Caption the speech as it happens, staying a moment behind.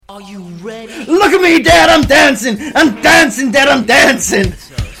Are you ready? Look at me, Dad, I'm dancing! I'm dancing, Dad, I'm dancing!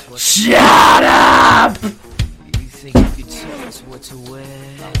 Shut up! You think you could tell us what to wear?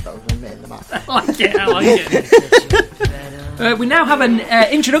 That was me in the mouth. I like it. We now have an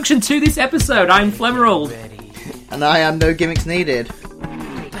introduction to this episode. I'm Flemmerald. And I am No Gimmicks Needed.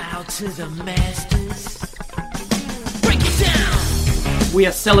 Bow to the masters. Break it down! We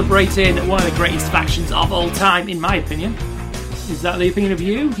are celebrating one of the greatest factions of all time, in my opinion. Is that the opinion of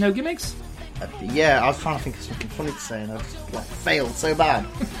you, No Gimmicks? Yeah, I was trying to think of something funny to say and I just failed so bad.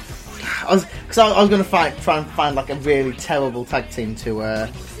 I was going to try and find like a really terrible tag team to...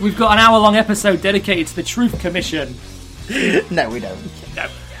 We've got an hour-long episode dedicated to the Truth Commission. No, we don't. No.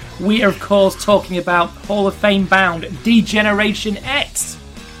 We are, of course, talking about Hall of Fame bound D-Generation X.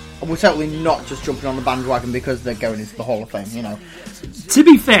 We're certainly not just jumping on the bandwagon because they're going into the Hall of Fame, you know. To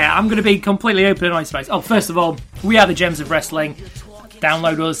be fair, I'm going to be completely open and honest about it. Oh, first of all, we are the Gems of Wrestling.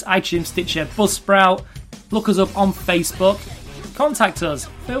 Download us, iTunes, Stitcher, Buzzsprout. Look us up on Facebook. Contact us.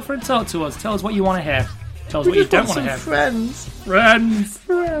 Feel free to talk to us. Tell us what you want to hear. Tell us what you don't want to hear. Friends.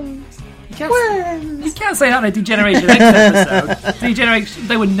 You can't say that in a D-Generation X episode. D-Generation,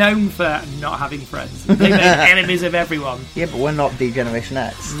 they were known for not having friends. They made enemies of everyone. Yeah, but we're not D-Generation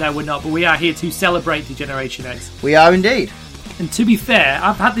X. No, we're not, but we are here to celebrate D-Generation X. We are indeed. And to be fair,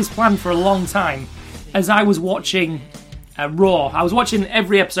 I've had this plan for a long time. As I was watching Raw, I was watching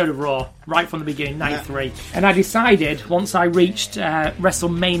every episode of Raw right from the beginning, 93. And I decided, once I reached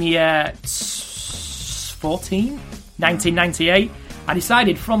WrestleMania 14, 1998, I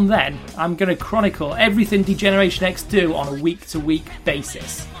decided from then I'm going to chronicle everything D-Generation X do on a week-to-week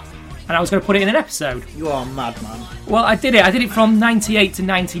basis. And I was going to put it in an episode. You are a madman. Well, I did it. I did it from 98 to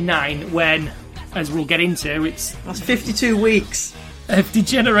 99 when, as we'll get into, That's 52 weeks. Of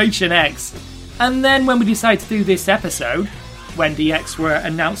D-Generation X. And then when we decided to do this episode, when DX were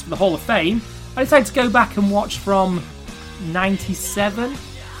announced for the Hall of Fame, I decided to go back and watch from 97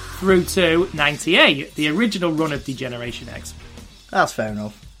 through to 98, the original run of D-Generation X. That's fair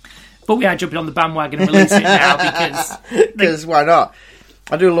enough. But we are jumping on the bandwagon and release it now because why not?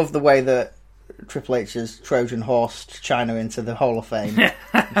 I do love the way that Triple H has Trojan horsed China into the Hall of Fame.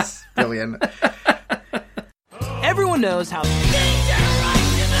 It's brilliant. Everyone knows how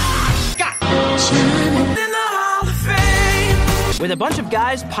with a bunch of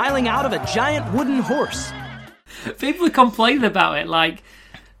guys piling out of a giant wooden horse. People are complaining about it, like...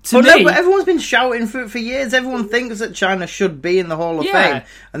 No, but everyone's been shouting for years. Everyone thinks that China should be in the Hall of Fame.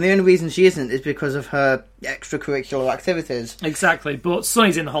 And the only reason she isn't is because of her extracurricular activities. Exactly, but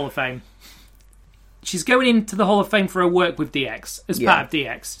Sonny's in the Hall of Fame. She's going into the Hall of Fame for her work with DX, as part of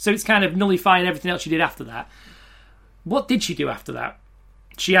DX. So it's kind of nullifying everything else she did after that. What did she do after that?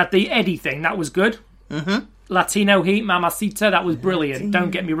 She had the Eddie thing, that was good. Mm-hmm. Latino Heat, Mamacita, that was brilliant.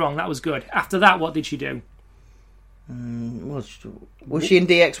 Don't get me wrong, that was good. After that, what did she do? Was she in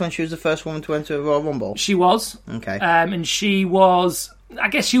DX when she was the first woman to enter a Royal Rumble? She was. Okay. And she was... I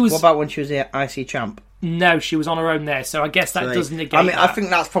guess she was... What about when she was the IC champ? No, she was on her own there, so I guess that doesn't negate I mean, that. I think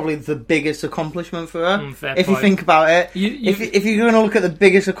that's probably the biggest accomplishment for her. Fair if point. you think about it. If you're going to look at the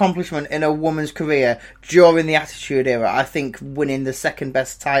biggest accomplishment in a woman's career during the Attitude Era, I think winning the second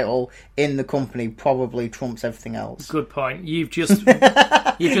best title in the company probably trumps everything else. Good point. You've just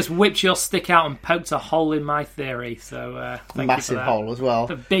whipped your stick out and poked a hole in my theory, so thank Massive you for that. hole as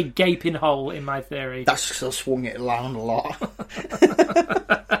well. A big gaping hole in my theory. That's just sort of swung it around a lot.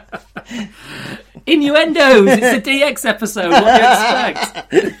 Innuendos! It's a DX episode. What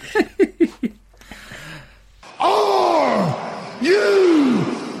do you expect? Are you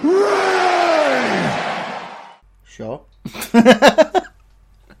ready? Sure.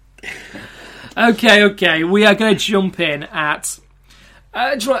 Okay. We are going to jump in at...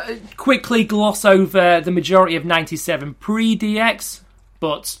 quickly gloss over the majority of 97 pre-DX,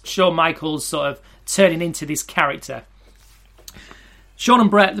 but Shawn Michaels sort of turning into this character. Shawn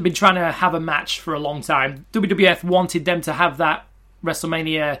and Bret have been trying to have a match for a long time. WWF wanted them to have that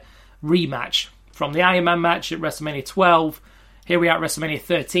WrestleMania rematch from the Iron Man match at WrestleMania 12. Here we are at WrestleMania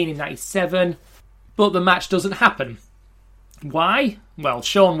 13 in 97. But the match doesn't happen. Why? Well,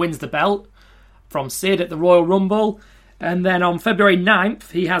 Shawn wins the belt from Sid at the Royal Rumble. And then on February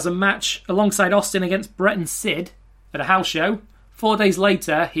 9th, he has a match alongside Austin against Bret and Sid at a house show. 4 days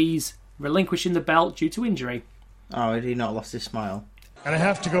later, he's relinquishing the belt due to injury. Oh, had he not lost his smile? And I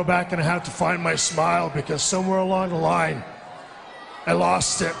have to go back and I have to find my smile because somewhere along the line, I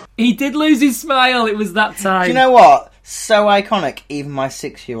lost it. He did lose his smile. It was that time. Do you know what? So iconic, even my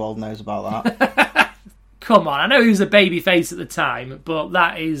 6-year-old knows about that. Come on, I know he was a baby face at the time, but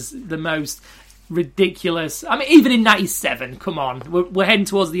that is the most ridiculous. I mean, even in 97, come on. We're heading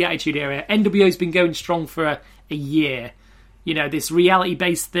towards the Attitude Era. NWO's been going strong for a year. You know, this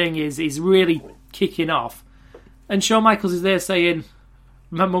reality-based thing is really kicking off. And Shawn Michaels is there saying,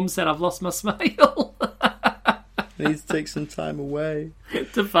 my mum said I've lost my smile. I need to take some time away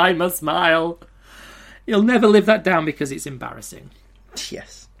to find my smile. He'll never live that down because it's embarrassing.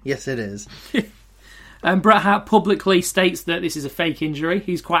 Yes it is. And Bret Hart publicly states that this is a fake injury.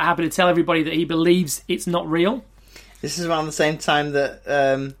 He's quite happy to tell everybody that he believes it's not real. This is around the same time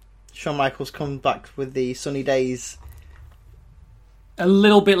that Shawn Michaels comes back with the Sunny Days. A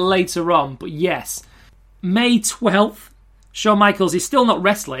little bit later on, but yes. May 12th, Shawn Michaels is still not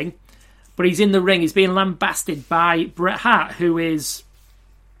wrestling, but he's in the ring. He's being lambasted by Bret Hart, he's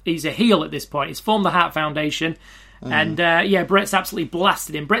a heel at this point. He's formed the Hart Foundation, and Bret's absolutely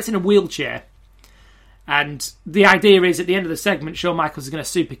blasted him. Bret's in a wheelchair, and the idea is at the end of the segment, Shawn Michaels is going to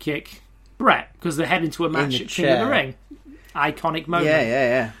super kick Bret because they're heading to a match at King of the Ring. Iconic moment.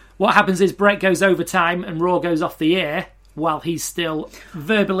 Yeah. What happens is Bret goes overtime and Raw goes off the air while he's still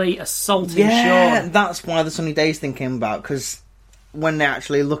verbally assaulting Shawn. That's why the Sunny Days thing came about, because when they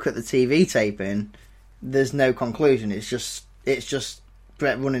actually look at the TV taping, there's no conclusion. It's just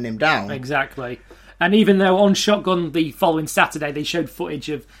Bret running him down. Exactly. And even though on Shotgun the following Saturday they showed footage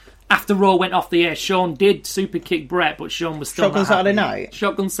of after Raw went off the air, Shawn did super kick Bret, but Shawn was still Shotgun Saturday Night?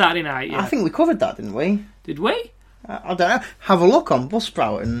 Shotgun Saturday Night, yeah. I think we covered that, didn't we? Did we? I don't know. Have a look on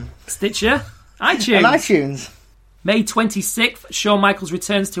Buzzsprout and Stitcher, iTunes. And iTunes. May 26th, Shawn Michaels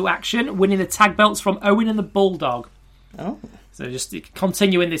returns to action, winning the tag belts from Owen and the Bulldog. Oh. So just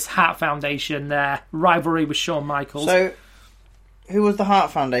continuing this Hart Foundation rivalry with Shawn Michaels. So, who was the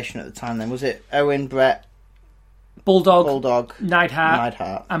Hart Foundation at the time then? Was it Owen, Bret, Bulldog,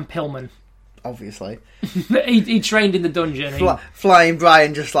 Neidhart, and Pillman? Obviously. he trained in the dungeon. Flying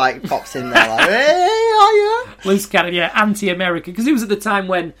Brian just like pops in there like, hey, are you? Loose cannon, anti-American. Because it was at the time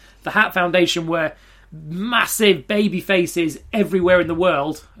when the Hart Foundation were massive baby faces everywhere in the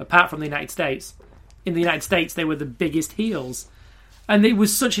world, apart from the United States. In the United States, they were the biggest heels. And it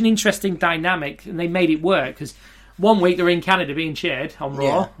was such an interesting dynamic, and they made it work, because one week they're in Canada being cheered on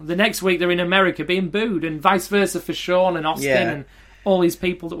Raw, the next week they're in America being booed, and vice versa for Shawn and Austin and all these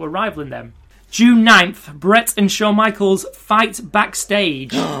people that were rivaling them. June 9th, Bret and Shawn Michaels fight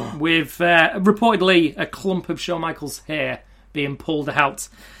backstage with reportedly a clump of Shawn Michaels' hair being pulled out.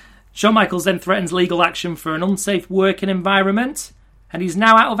 Shawn Michaels then threatens legal action for an unsafe working environment, and he's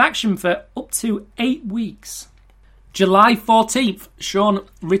now out of action for up to 8 weeks. July 14th, Shawn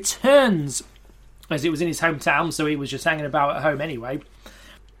returns, as it was in his hometown, so he was just hanging about at home anyway.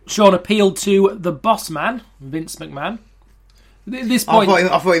 Shawn appealed to the boss man, Vince McMahon. At this point,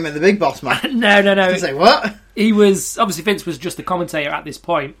 I thought he meant the big boss man. No. I was like, what? He was, obviously Vince was just a commentator at this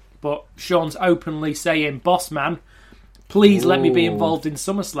point, but Shawn's openly saying, boss man, please let me be involved in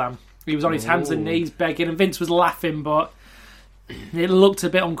SummerSlam. He was on his hands and knees begging, and Vince was laughing, but it looked a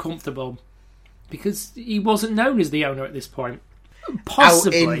bit uncomfortable because he wasn't known as the owner at this point.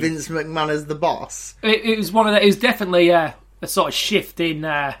 Possibly. Out in Vince McMahon as the boss. It was one of the. It was definitely a sort of shift in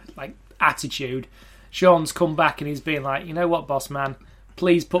attitude. Shawn's come back and he's been like, you know what, boss man,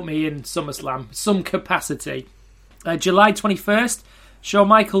 please put me in SummerSlam, some capacity. July 21st, Shawn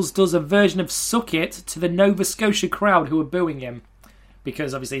Michaels does a version of Suck It to the Nova Scotia crowd who are booing him,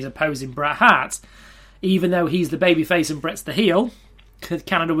 because obviously he's opposing Bret Hart, even though he's the babyface and Bret's the heel.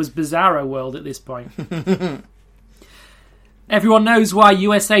 Canada was Bizarro World at this point. Everyone knows why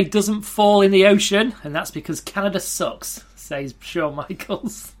USA doesn't fall in the ocean, and that's because Canada sucks, says Shawn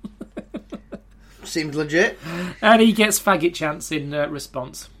Michaels. Seems legit. And he gets faggot chants in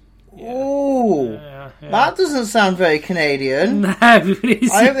response. Oh, that doesn't sound very Canadian. No, I hope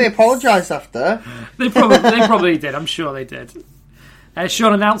they apologised after. They probably did. I'm sure they did.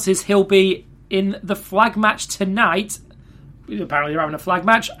 Shawn announces he'll be in the flag match tonight. Apparently they're having a flag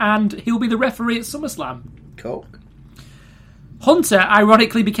match, and he'll be the referee at SummerSlam. Cool. Hunter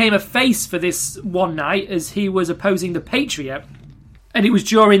ironically became a face for this one night as he was opposing the Patriot. And it was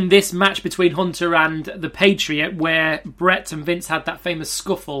during this match between Hunter and the Patriot where Bret and Vince had that famous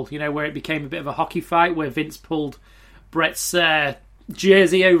scuffle, where it became a bit of a hockey fight, where Vince pulled Bret's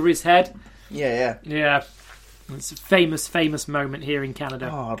jersey over his head. Yeah. It's a famous moment here in Canada.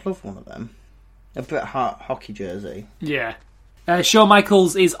 Oh, I'd love one of them. A Bret Hart hockey jersey. Yeah. Shawn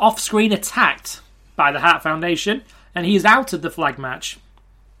Michaels is off-screen attacked by the Hart Foundation, and he is out of the flag match.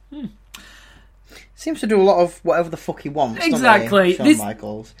 Seems to do a lot of whatever the fuck he wants. Exactly. Shawn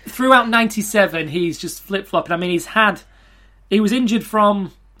Michaels. Throughout '97, he's just flip-flopping. I mean, he was injured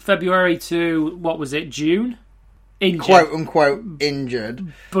from February to, June? Injured. Quote-unquote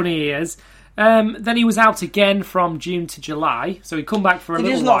injured. Bunny ears. Then he was out again from June to July, so he'd come back for a Did he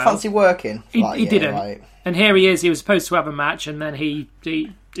little just while. not fancy working? He didn't. Right. And here he is. He was supposed to have a match, and then he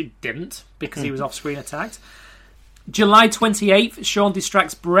didn't because he was off-screen attacked. July 28th, Shawn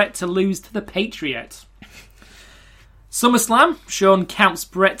distracts Bret to lose to the Patriot. SummerSlam, Shawn counts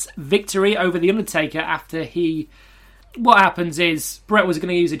Bret's victory over The Undertaker after he... What happens is, Bret was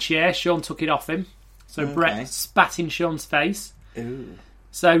going to use a chair, Shawn took it off him. So Bret spat in Shawn's face. Ooh.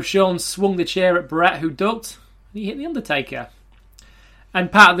 So Shawn swung the chair at Bret, who ducked, and he hit The Undertaker.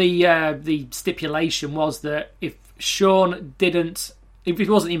 And part of the stipulation was that if Shawn didn't... If he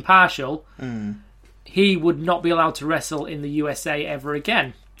wasn't impartial, he would not be allowed to wrestle in the USA ever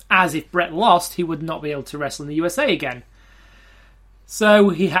again. As if Bret lost, he would not be able to wrestle in the USA again. So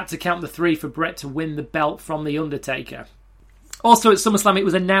he had to count the 3 for Bret to win the belt from The Undertaker. Also at SummerSlam, it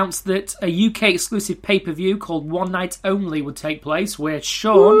was announced that a UK exclusive pay-per-view called One Night Only would take place, where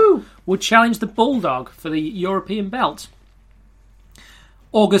Shawn would challenge the Bulldog for the European belt.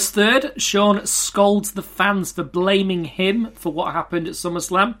 August 3rd, Shawn scolds the fans for blaming him for what happened at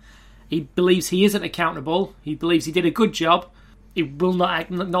SummerSlam. He believes he isn't accountable. He believes he did a good job. He will not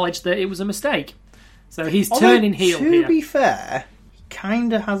acknowledge that it was a mistake. So he's turning heel here. To be fair, he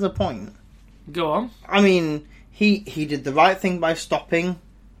kind of has a point. Go on. I mean, he did the right thing by stopping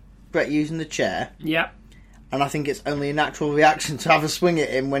Bret using the chair. Yeah. And I think it's only a natural reaction to have a swing at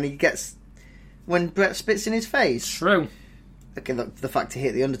him when Bret spits in his face. True. Okay, the fact he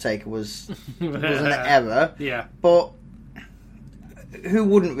hit The Undertaker was an error. Yeah. But who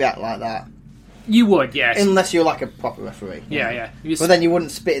wouldn't react like that? You would, yes. Unless you're like a proper referee. Yeah. But then you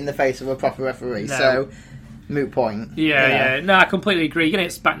wouldn't spit in the face of a proper referee, No. so moot point. Yeah. No, I completely agree. You're going to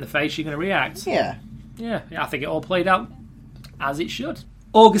get spat in the face, you're going to react. Yeah. Yeah, I think it all played out as it should.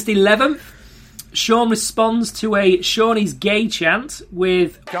 August 11th, Shawn responds to a Shawnee's gay chant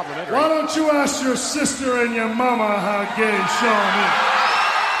with... Why don't you ask your sister and your mama how gay Shawn is?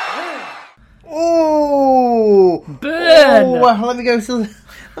 Oh! Burn! Oh, let me go to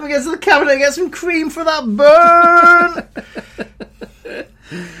the cabinet and get some cream for that burn!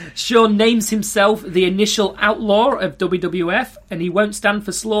 Shawn names himself the initial outlaw of WWF, and he won't stand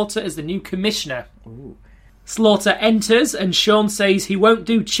for Slaughter as the new commissioner. Ooh. Slaughter enters, and Shawn says he won't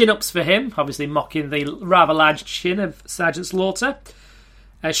do chin-ups for him, obviously mocking the rather large chin of Sergeant Slaughter.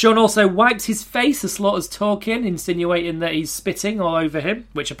 Shawn also wipes his face as Slaughter's talking, insinuating that he's spitting all over him,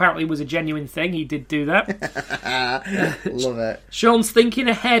 which apparently was a genuine thing. He did do that. Love it. Shawn's thinking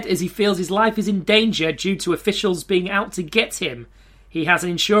ahead as he feels his life is in danger due to officials being out to get him. He has an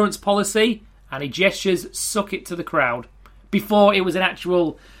insurance policy, and he gestures "suck it" to the crowd. Before it was an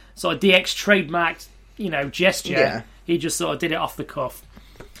actual sort of DX trademarked, gesture. Yeah. He just sort of did it off the cuff.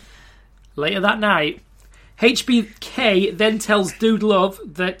 Later that night, HBK then tells Dude Love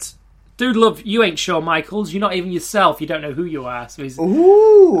that, Dude Love, you ain't Shawn Michaels, you're not even yourself, you don't know who you are. So he's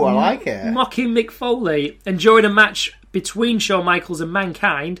Ooh, I like it. mocking Mick Foley. And during a match between Shawn Michaels and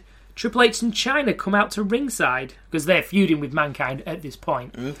Mankind, Triple H and Chyna come out to ringside, because they're feuding with Mankind at this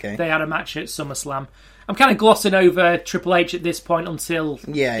point. Okay. They had a match at SummerSlam. I'm kind of glossing over Triple H at this point until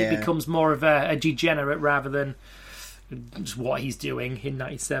it becomes more of a degenerate rather than just what he's doing in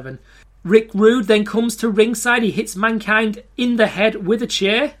 97. Rick Rude then comes to ringside. He hits Mankind in the head with a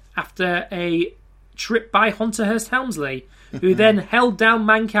chair after a trip by Hunter Hearst Helmsley, who then held down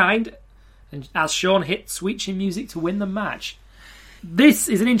Mankind and as Shawn hit Sweet Chin Music to win the match. This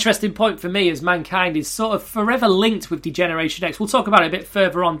is an interesting point for me, as Mankind is sort of forever linked with Degeneration X. We'll talk about it a bit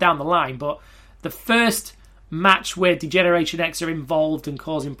further on down the line, but the first match where Degeneration X are involved and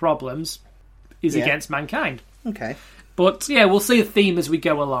causing problems is against Mankind. Okay. But yeah, we'll see a theme as we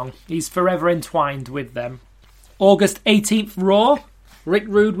go along. He's forever entwined with them. August 18th, Raw. Rick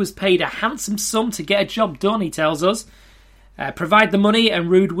Rude was paid a handsome sum to get a job done, he tells us. Provide the money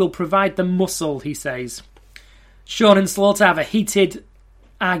and Rude will provide the muscle, he says. Shawn and Slaughter have a heated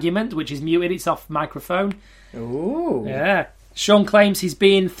argument, which is muted, it's off microphone. Ooh. Yeah. Shawn claims he's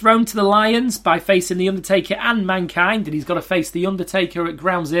being thrown to the lions by facing The Undertaker and Mankind, and he's got to face The Undertaker at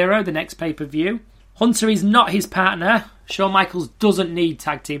Ground Zero, the next pay-per-view. Hunter is not his partner. Shawn Michaels doesn't need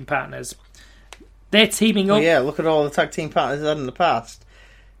tag team partners. They're teaming up. Oh, yeah, look at all the tag team partners he's had in the past.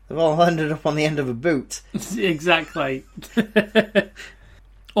 They've all ended up on the end of a boot. Exactly.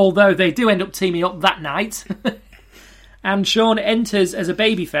 Although they do end up teaming up that night. And Shawn enters as a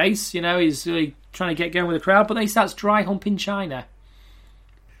babyface. He's really trying to get going with the crowd, but then he starts dry humping Chyna.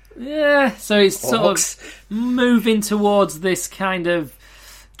 Yeah, so it's sort of moving towards this kind of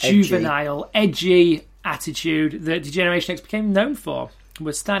juvenile, edgy attitude that Degeneration X became known for.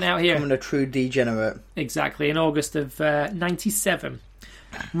 We're starting out here. Becoming a true degenerate. Exactly, in August of 97.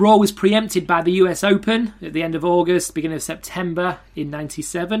 Raw was preempted by the US Open at the end of August, beginning of September in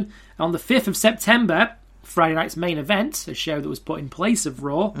 97. On the 5th of September, Friday night's main event, a show that was put in place of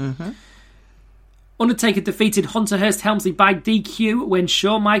Raw, Undertaker defeated Hunter Hearst Helmsley by DQ when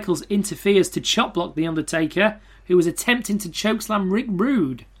Shawn Michaels interferes to chop block The Undertaker, who was attempting to chokeslam Rick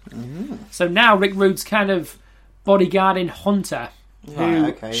Rude. So now Rick Rude's kind of bodyguarding Hunter,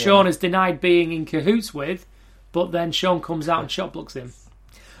 who Shawn has denied being in cahoots with, but then Shawn comes out and chop blocks him.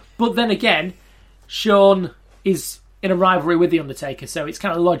 But then again, Shawn is in a rivalry with The Undertaker, so it's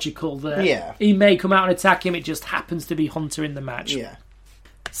kind of logical that he may come out and attack him. It just happens to be Hunter in the match.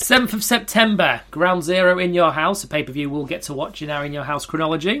 7th of September, Ground Zero In Your House, a pay-per-view we'll get to watch in our In Your House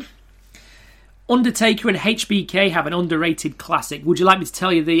chronology. Undertaker and HBK have an underrated classic. Would you like me to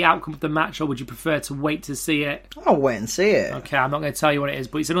tell you the outcome of the match, or would you prefer to wait to see it? I'll wait and see it. Okay, I'm not going to tell you what it is,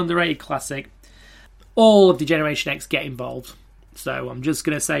 but it's an underrated classic. All of the Generation X get involved. So I'm just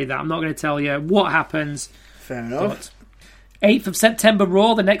going to say that. I'm not going to tell you what happens. Fair enough. 8th of September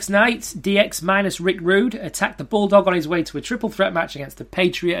Raw, the next night, DX minus Rick Rude attacked the Bulldog on his way to a triple threat match against the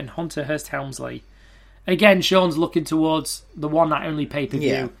Patriot and Hunter Hearst Helmsley. Again, Shawn's looking towards the one night only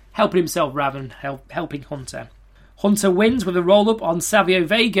pay-per-view, helping himself rather than helping Hunter. Hunter wins with a roll-up on Savio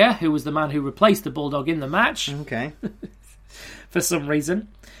Vega, who was the man who replaced the Bulldog in the match. Okay. For some reason.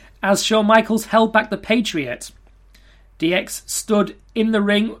 As Shawn Michaels held back the Patriot. DX stood in the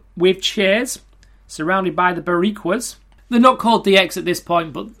ring with chairs, surrounded by the Bariquas. They're not called DX at this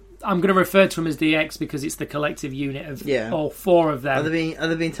point, but I'm going to refer to them as DX because it's the collective unit of all four of them. Are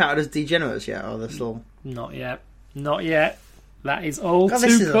they being touted as degenerates yet, or are they still... Not yet. Not yet. That is all to come.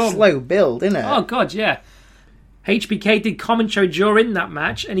 This is a slow build, isn't it? Oh, God, yeah. HBK did commentary during that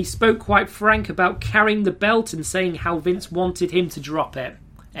match, and he spoke quite frank about carrying the belt and saying how Vince wanted him to drop it,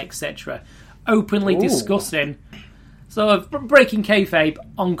 etc. Openly discussing... sort of breaking kayfabe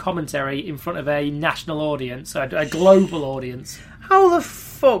on commentary in front of a national audience, a global audience. How the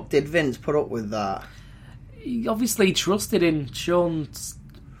fuck did Vince put up with that? He obviously trusted in Shawn's,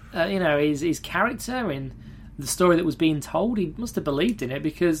 his character, in the story that was being told. He must have believed in it,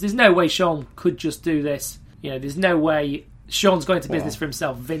 because there's no way Shawn could just do this. There's no way Shawn's going to business for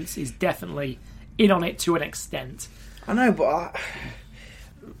himself. Vince is definitely in on it to an extent. I know, but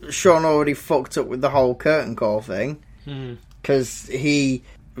Shawn already fucked up with the whole curtain call thing. Because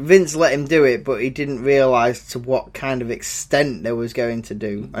Vince let him do it, but he didn't realise to what kind of extent they was going to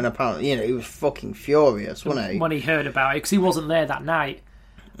do. And apparently, he was fucking furious, wasn't he? When he heard about it, because he wasn't there that night.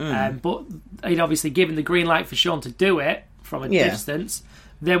 But he'd obviously given the green light for Shawn to do it from a distance.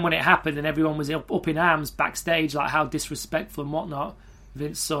 Then when it happened and everyone was up in arms backstage, like how disrespectful and whatnot,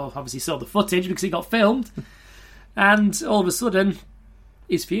 Vince obviously saw the footage because it got filmed. And all of a sudden,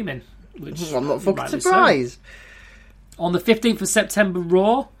 he's fuming. Which I'm not fucking surprised. So. On the 15th of September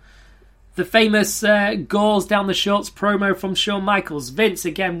Raw, the famous Gauze Down the Shorts promo from Shawn Michaels. Vince,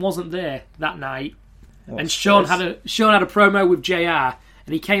 again, wasn't there that night. And Shawn had a promo with JR,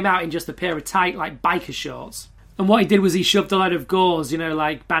 and he came out in just a pair of tight, biker shorts. And what he did was he shoved a load of gauze,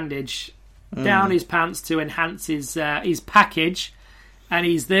 bandage, down his pants to enhance his package. And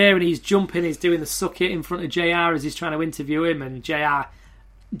he's there, and he's jumping, he's doing the suck it in front of JR as he's trying to interview him, and JR...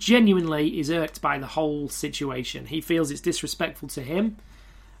 genuinely is irked by the whole situation. He feels it's disrespectful to him.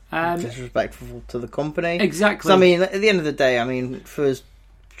 Disrespectful to the company. Exactly. At the end of the day, for as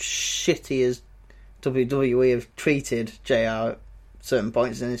shitty as WWE have treated JR at certain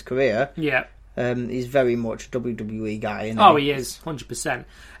points in his career, he's very much a WWE guy. He is, 100%. And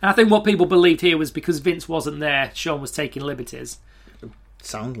I think what people believed here was because Vince wasn't there, Shawn was taking liberties.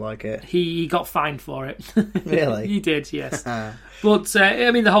 Sounds like it. He got fined for it. Really? He did, yes. But,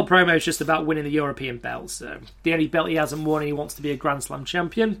 the whole promo is just about winning the European belt. So the only belt he hasn't won, and he wants to be a Grand Slam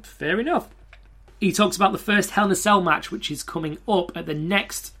champion. Fair enough. He talks about the first Hell in a Cell match, which is coming up at the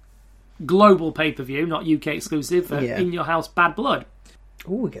next global pay-per-view, not UK exclusive, In Your House Bad Blood.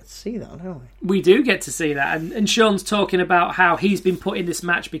 Oh, we get to see that, don't we? We do get to see that. And Shawn's talking about how he's been put in this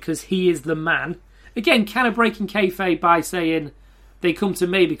match because he is the man. Again, kind of breaking kayfabe by saying... they come to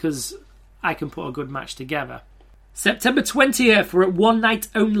me because I can put a good match together. September 20th, we're at one night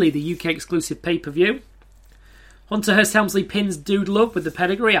only, the UK exclusive pay-per-view. Hunter Hearst Helmsley pins Dude Love with the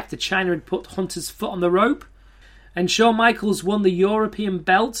pedigree after Chyna had put Hunter's foot on the rope. And Shawn Michaels won the European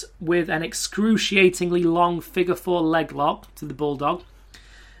belt with an excruciatingly long figure four leg lock to the Bulldog.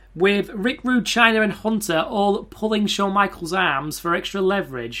 With Rick Rude, Chyna and Hunter all pulling Shawn Michaels' arms for extra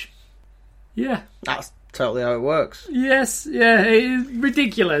leverage. Yeah. That's totally how it works. Yes, yeah, it is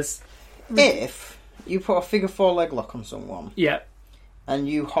ridiculous. If you put a figure four leg lock on someone, and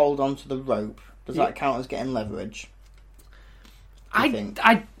you hold on to the rope, does that count as getting leverage?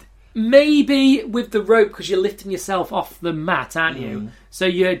 I maybe with the rope, because you're lifting yourself off the mat, aren't you? So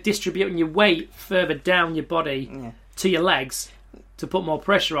you're distributing your weight further down your body to your legs to put more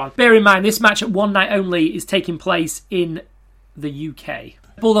pressure on. Bear in mind, this match at one night only is taking place in the UK.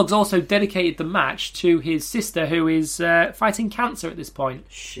 Bulldog's also dedicated the match to his sister, who is fighting cancer at this point.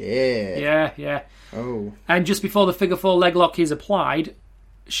 Shit. Yeah. Oh. And just before the figure four leg lock is applied,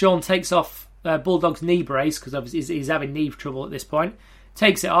 Shawn takes off Bulldog's knee brace, because he's having knee trouble at this point.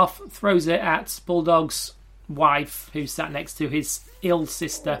 Takes it off, throws it at Bulldog's wife, who's sat next to his ill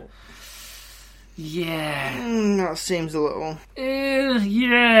sister. Yeah. That seems a little...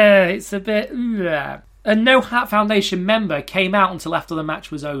 yeah, it's a bit... A No Hat Foundation member came out until after the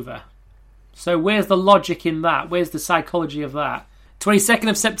match was over. So where's the logic in that? Where's the psychology of that? 22nd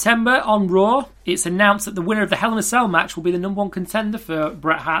of September on Raw, it's announced that the winner of the Hell in a Cell match will be the number one contender for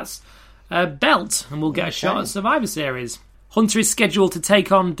Bret Hart's belt, and we'll get a shot at Survivor Series. Hunter is scheduled to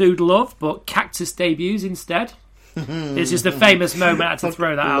take on Dude Love, but Cactus debuts instead. It's just a famous moment. I had to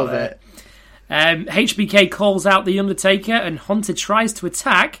throw that out there. HBK calls out The Undertaker, and Hunter tries to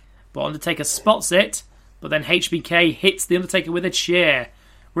attack, but Undertaker spots it, but then HBK hits The Undertaker with a chair.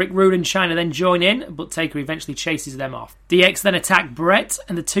 Rick Rude and Chyna then join in, but Taker eventually chases them off. DX then attack Bret,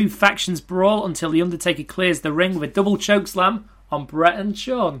 and the two factions brawl until The Undertaker clears the ring with a double chokeslam on Bret and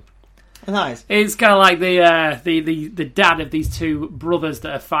Shawn. Nice. It's kind of like the dad of these two brothers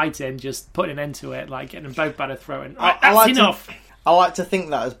that are fighting, just putting an end to it, like getting them both by the throat. And that's enough. I like to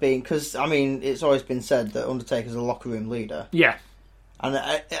think that as being, because I mean, it's always been said that Undertaker's a locker room leader. Yeah. And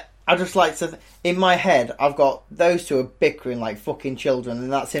I just like to... in my head, I've got those two are bickering like fucking children,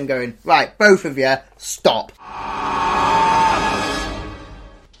 and that's him going, right, both of you, stop.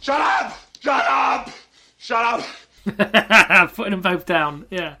 Shut up! Shut up! Shut up! Putting them both down,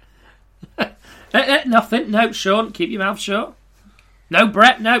 yeah. Nothing. No, Shawn, keep your mouth shut. No,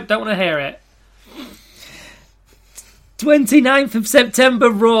 Bret, no, don't want to hear it. 29th of September,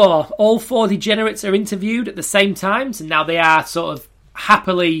 Raw. All four degenerates are interviewed at the same time, so now they are sort of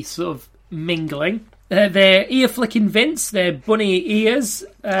happily sort of mingling. They're ear-flicking Vince, their bunny ears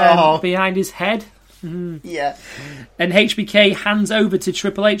behind his head. Yeah. And HBK hands over to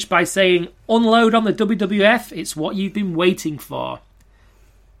Triple H by saying, unload on the WWF, it's what you've been waiting for.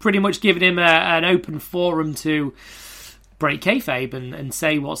 Pretty much giving him an open forum to break kayfabe and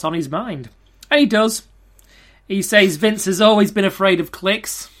say what's on his mind. And he does. He says Vince has always been afraid of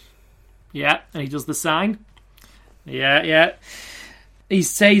clicks. Yeah, and he does the sign. Yeah. He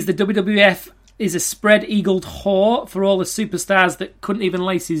says the WWF is a spread-eagled whore for all the superstars that couldn't even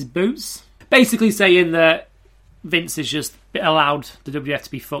lace his boots. Basically saying that Vince has just allowed the WWF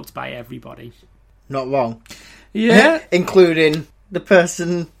to be fucked by everybody. Not wrong. Yeah. Including the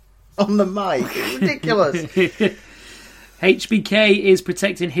person on the mic. It's ridiculous. HBK is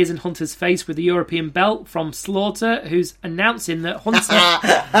protecting his and Hunter's face with the European belt from Slaughter, who's announcing that Hunter...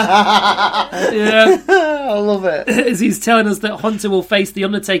 yeah. I love it. As he's telling us that Hunter will face The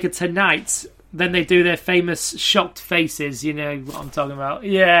Undertaker tonight. Then they do their famous shocked faces, you know what I'm talking about.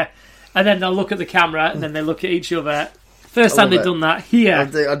 Yeah. And then they'll look at the camera, and then they look at each other. First time they've done that. Here.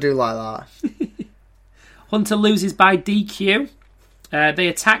 I do like that. Hunter loses by DQ. They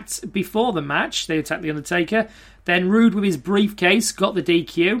attacked before the match. They attacked The Undertaker. Then Rude with his briefcase got the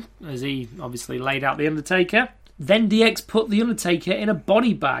DQ, as he obviously laid out The Undertaker. Then DX put The Undertaker in a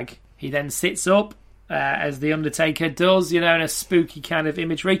body bag. He then sits up, as The Undertaker does, you know, in a spooky kind of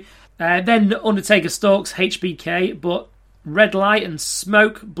imagery. Then Undertaker stalks HBK, but red light and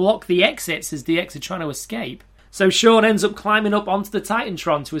smoke block the exits as DX are trying to escape. So Shawn ends up climbing up onto the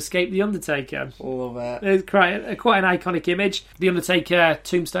Titantron to escape The Undertaker. Love it. It's quite an iconic image. The Undertaker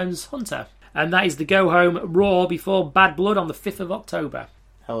tombstones Hunter. And that is the go-home Raw before Bad Blood on the 5th of October.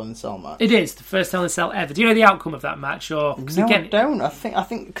 Hell in a Cell match. It is, the first Hell in a Cell ever. Do you know the outcome of that match? Or, no, again, I don't. I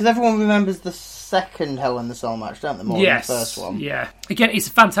think because everyone remembers the second Hell in the Cell match, don't they? More than the first one. Yeah. Again, it's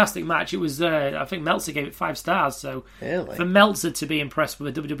a fantastic match. It was, I think Meltzer gave it 5 stars. So really? For Meltzer to be impressed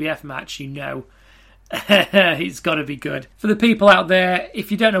with a WWF match, you know, it's got to be good. For the people out there,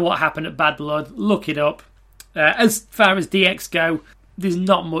 if you don't know what happened at Bad Blood, look it up. As far as DX go, there's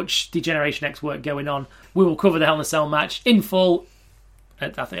not much Degeneration X work going on. We will cover the Hell in a Cell match in full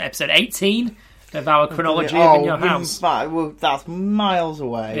at, I think, episode 18 of our chronology of In Your House. That's miles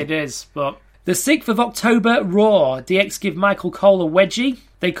away. It is, but... The 6th of October, Raw. DX give Michael Cole a wedgie.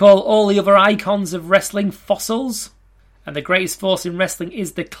 They call all the other icons of wrestling fossils. And the greatest force in wrestling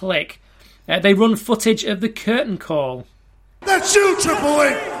is the Click. They run footage of the curtain call. That's you, Triple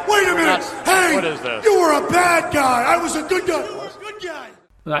H! Wait a minute! Hey! What is this? You were a bad guy! I was a good guy!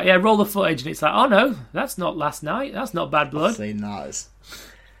 Like, yeah, roll the footage, and it's like, oh no, that's not last night. That's not Bad Blood. I've seen that. It's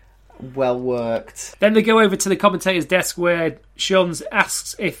well worked. Then they go over to the commentator's desk where Sean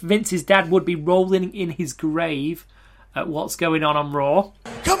asks if Vince's dad would be rolling in his grave at what's going on Raw.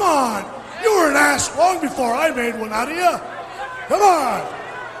 Come on! You were an ass long before I made one out of you! Come on!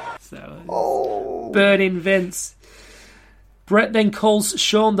 So, burning Vince. Bret then calls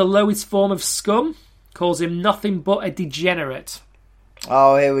Sean the lowest form of scum, calls him nothing but a degenerate.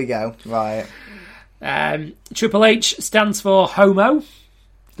 Oh, here we go. Right. Triple H stands for homo.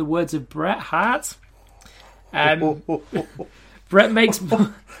 The words of Bret Hart. Bret makes...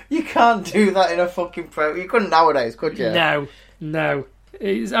 You can't do that in a fucking pro. You couldn't nowadays, could you? No.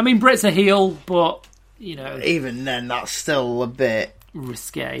 I mean, Bret's a heel, but, you know... Even then, that's still a bit...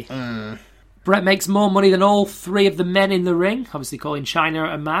 risque. Bret makes more money than all three of the men in the ring. Obviously calling China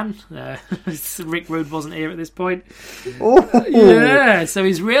a man. Rick Rude wasn't here at this point. Yeah, so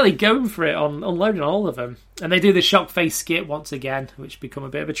he's really going for it on unloading all of them. And they do the shock face skit once again, which become a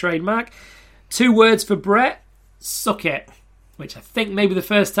bit of a trademark. 2 words for Bret: suck it. Which I think maybe the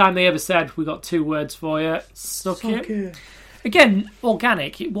first time they ever said, we got 2 words for you. Suck it. Again,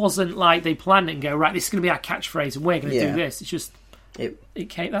 organic. It wasn't like they planned it and go, right, this is going to be our catchphrase and we're going to do this. It's just... It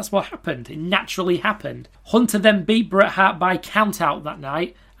came, that's what happened. It naturally happened. Hunter then beat Bret Hart by count-out that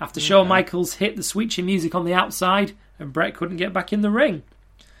night after Shawn Michaels hit the switching music on the outside and Bret couldn't get back in the ring.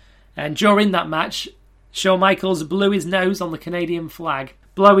 And during that match, Shawn Michaels blew his nose on the Canadian flag.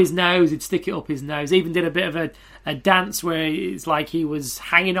 Blow his nose, he'd stick it up his nose. Even did a bit of a dance where it's like he was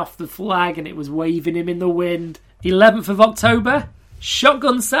hanging off the flag and it was waving him in the wind. 11th of October,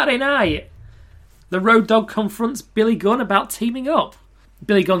 Shotgun Saturday Night. The Road Dogg confronts Billy Gunn about teaming up.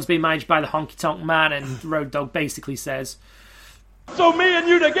 Billy Gunn's being managed by the Honky Tonk Man, and Road Dogg basically says, So me and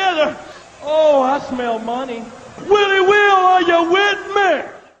you together? Oh, I smell money. Willie Will, are you with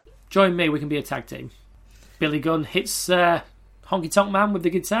me? Join me, we can be a tag team. Billy Gunn hits Honky Tonk Man with the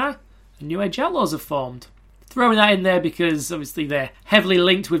guitar, and New Age Outlaws are formed. Throwing that in there because obviously they're heavily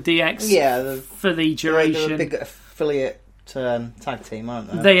linked with DX for the duration. They're a big affiliate tag team,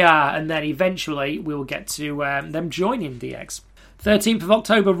 aren't they? They are, and then eventually we'll get to them joining DX. 13th of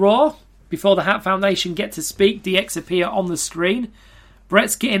October, Raw. Before the Hat Foundation get to speak, DX appear on the screen.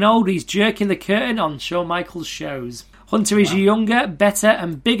 Bret's getting old, he's jerking the curtain on Shawn Michaels' shows. Hunter is younger, better,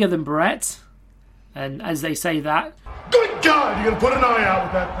 and bigger than Bret. And as they say that... Good God, you're going to put an eye out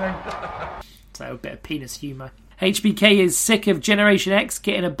with that thing. So, a bit of penis humour. HBK is sick of Generation X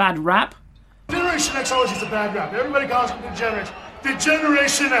getting a bad rap. Generation X always gets a bad rap. Everybody calls it Degeneration.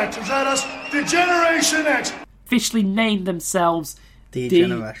 Degeneration X. Is that us? Degeneration X. Officially named themselves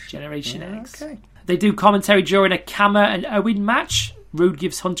Generation X. Okay. They do commentary during a Kama and Owen match. Rude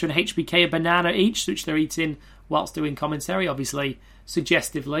gives Hunter and HBK a banana each, which they're eating whilst doing commentary, obviously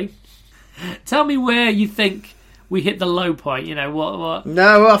suggestively. Tell me where you think we hit the low point. You know what?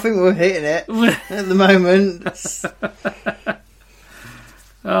 No, I think we're hitting it at the moment.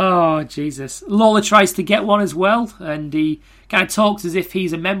 Oh, Jesus. Lawler tries to get one as well, and he kind of talks as if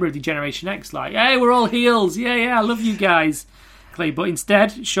he's a member of the Generation X, like, hey, we're all heels, yeah, I love you guys. But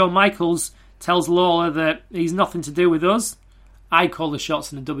instead, Shawn Michaels tells Lawler that he's nothing to do with us. I call the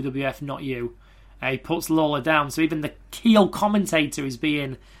shots in the WWF, not you. He puts Lawler down, so even the heel commentator is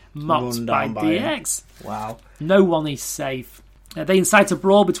being mocked by DX. Wow. No one is safe. They incite a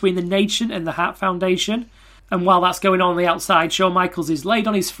brawl between the Nation and the Hart Foundation. And while that's going on the outside, Shawn Michaels is laid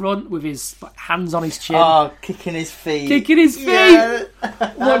on his front with his hands on his chin. Oh, kicking his feet. Yeah.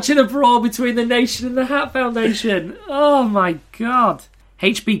 Watching a brawl between the Nation and the Hart Foundation. Oh my God.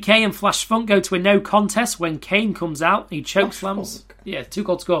 HBK and Flash Funk go to a no contest when Kane comes out. He chokeslams. Yeah, Too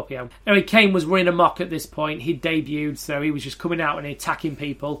Cold Scorpio. Anyway, Kane was running amok at this point. He'd debuted, so he was just coming out and attacking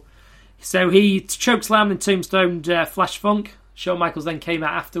people. So he chokeslammed and tombstoned Flash Funk. Shawn Michaels then came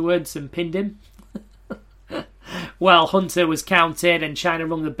out afterwards and pinned him. Well, Hunter was counted and Chyna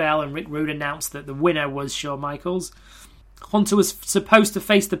rung the bell and Rick Rude announced that the winner was Shawn Michaels. Hunter was supposed to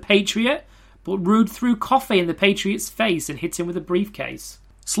face the Patriot, but Rude threw coffee in the Patriot's face and hit him with a briefcase.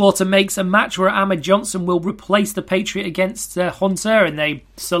 Slaughter makes a match where Ahmed Johnson will replace the Patriot against Hunter, and they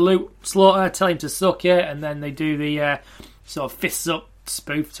salute Slaughter, tell him to suck it, and then they do the sort of fists up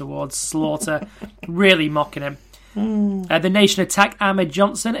spoof towards Slaughter, really mocking him. The Nation attack Ahmed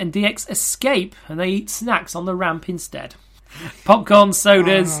Johnson and DX escape, and they eat snacks on the ramp instead. Popcorn,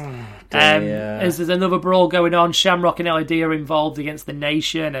 sodas. As there's another brawl going on, Shamrock and LAD are involved against the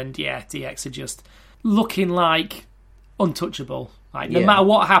Nation, and DX are just looking like untouchable. Like no matter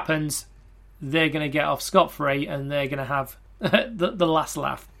what happens, they're going to get off scot-free, and they're going to have the last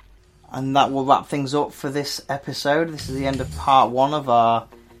laugh. And that will wrap things up for this episode. This is the end of part 1 of our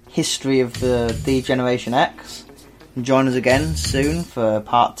history of the D-Generation X. And join us again soon for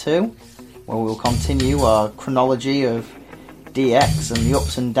part 2, where we'll continue our chronology of DX and the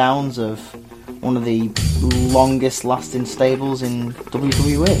ups and downs of one of the longest lasting stables in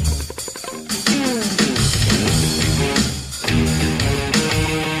WWE.